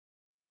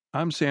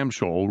I'm Sam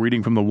Scholl,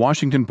 reading from the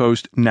Washington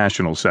Post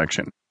National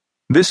section.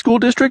 This school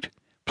district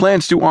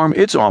plans to arm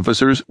its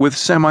officers with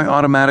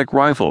semi-automatic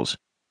rifles,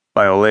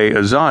 by Elahe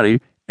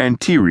Izadi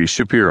and Rees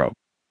Shapiro.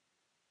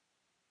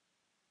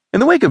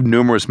 In the wake of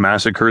numerous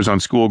massacres on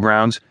school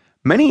grounds,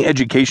 many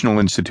educational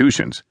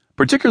institutions,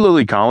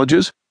 particularly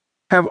colleges,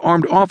 have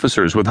armed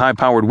officers with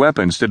high-powered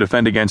weapons to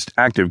defend against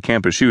active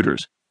campus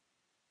shooters.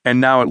 And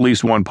now at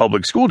least one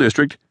public school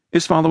district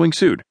is following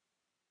suit.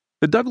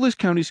 The Douglas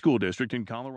County School District in Colorado